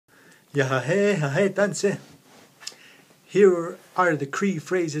Tanse. Here are the Cree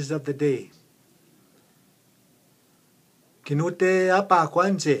phrases of the day. Kinohte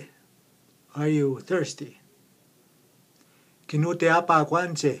apakwan. Are you thirsty? Kinohte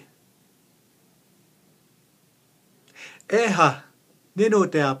apakwan. Eha,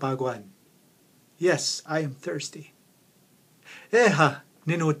 ninohte apakwan. Yes, I am thirsty. Eha,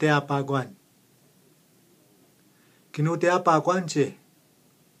 ninohte apakwan. Kinohte apakwan.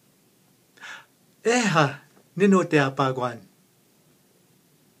 Eha, ninohte apakwan.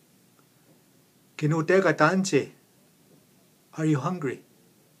 Kinohtekatan. Are you hungry?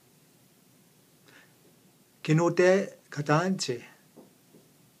 Kinohtekatan.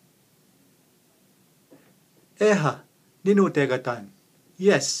 Eha, ninohtekatan.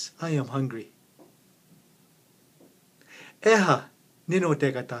 Yes, I am hungry. Eha,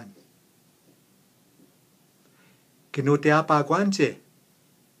 ninohtekatan. Kinohte apakwan.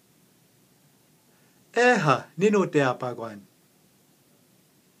 Eha, ninohte apakwan.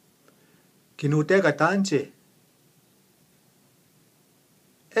 Kinohtekatan.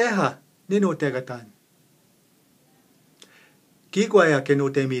 Eha, ninohtekatan. Kikwaya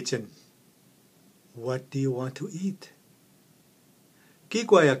kinohte micin. What do you want to eat?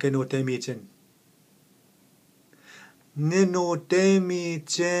 Kikwaya kinohte micin. Ninohte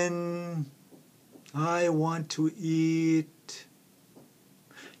micin. I want to eat.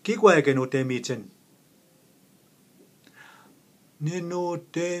 Kikwaya kinohte micin.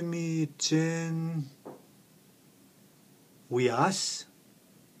 Ninohte micin. Wiyas.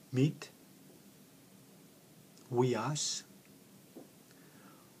 Meat. Wiyas.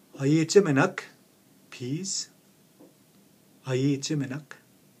 Ayicimina-peas. Ayicimina.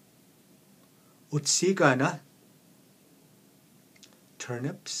 Otisikana.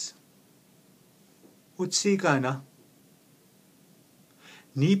 Turnips. Otisikana.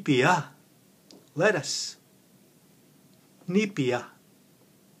 Nipiya-lettuce. Nipiya.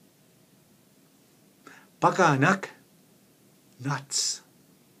 Pakanak-nuts.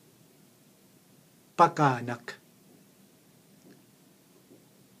 Pakanak.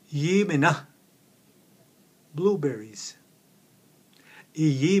 Iyimina. Blueberries.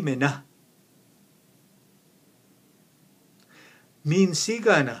 Iyimina.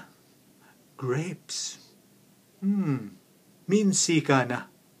 Miniskikana. Grapes. Miniskikana.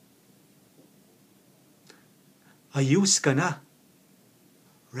 Ayoskana.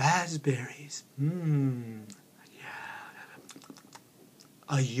 Raspberries.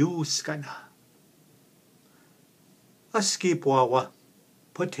 Ayoskana. Askipwawa.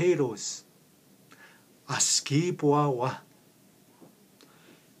 Potatoes. Askipwawa.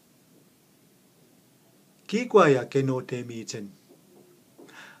 Kikwaya kinohte micin.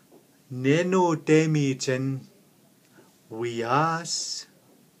 Ninohte micin. Wiyas.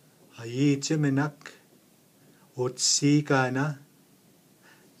 Ayicimina. Otisikana.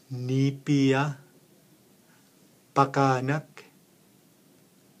 Nipiya. Pakanak.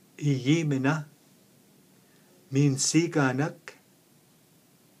 Iyimina. Miniskikana.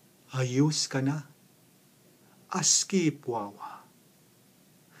 Ayoskana. Askipwawa.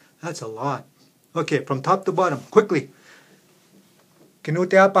 That's a lot. Okay, from top to bottom, quickly.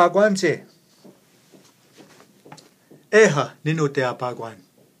 Kinohte apakwan. Eha, ninohte apakwan.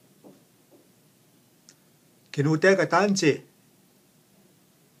 Kinohtekatan.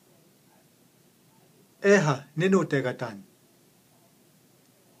 Eha, ninohtekatan.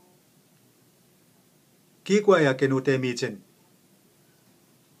 Kikwaya kinohte micin.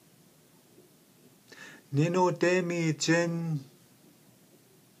 Ninohte micin.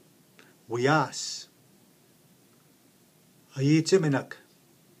 Wiyas. Ayicimina.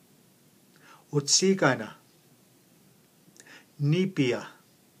 Otisikana. Nipiya.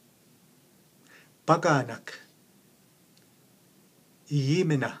 Pakanak.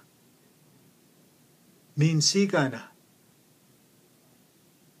 Iyimina. Miniskikana.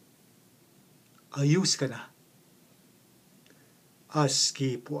 Ayoskana.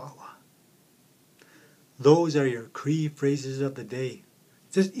 Askipwawa. Those are your Cree phrases of the day.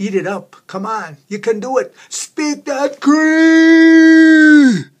 Just eat it up. Come on. You can do it. Speak that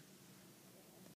Cree!